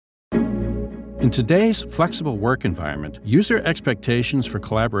In today's flexible work environment, user expectations for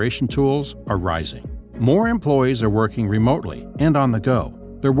collaboration tools are rising. More employees are working remotely and on the go.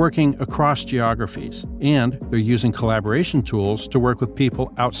 They're working across geographies, and they're using collaboration tools to work with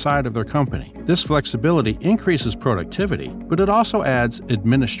people outside of their company. This flexibility increases productivity, but it also adds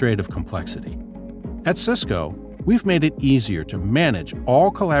administrative complexity. At Cisco, we've made it easier to manage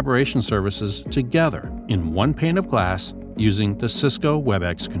all collaboration services together in one pane of glass using the Cisco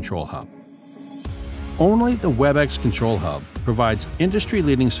Webex Control Hub. Only the Webex Control Hub provides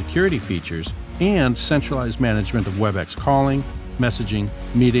industry-leading security features and centralized management of Webex calling, messaging,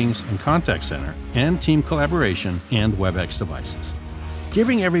 meetings and contact center, and team collaboration and Webex devices.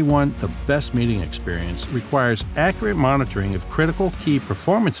 Giving everyone the best meeting experience requires accurate monitoring of critical key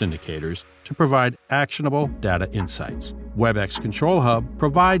performance indicators to provide actionable data insights. Webex Control Hub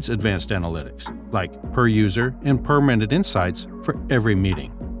provides advanced analytics, like per-user and per-minute insights for every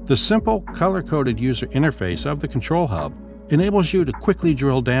meeting. The simple, color-coded user interface of the Control Hub enables you to quickly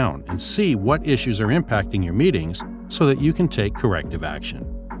drill down and see what issues are impacting your meetings so that you can take corrective action.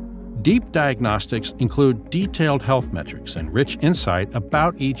 Deep diagnostics include detailed health metrics and rich insight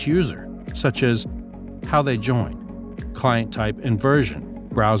about each user, such as how they joined, client type and version,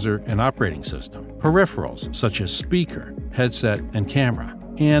 browser and operating system, peripherals such as speaker, headset and camera,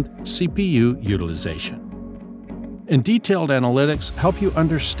 and CPU utilization. And detailed analytics help you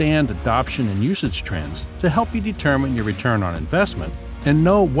understand adoption and usage trends to help you determine your return on investment and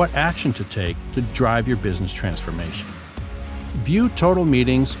know what action to take to drive your business transformation. View total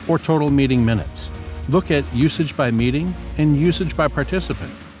meetings or total meeting minutes. Look at usage by meeting and usage by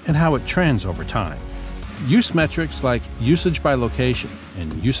participant and how it trends over time. Use metrics like usage by location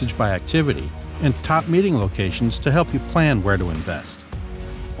and usage by activity and top meeting locations to help you plan where to invest.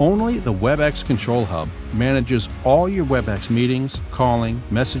 Only the Webex Control Hub manages all your Webex meetings, calling,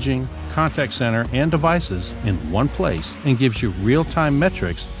 messaging, contact center, and devices in one place and gives you real-time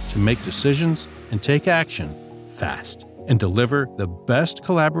metrics to make decisions and take action fast and deliver the best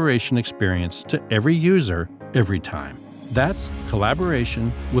collaboration experience to every user every time. That's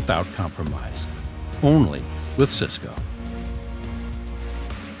collaboration without compromise. Only with Cisco.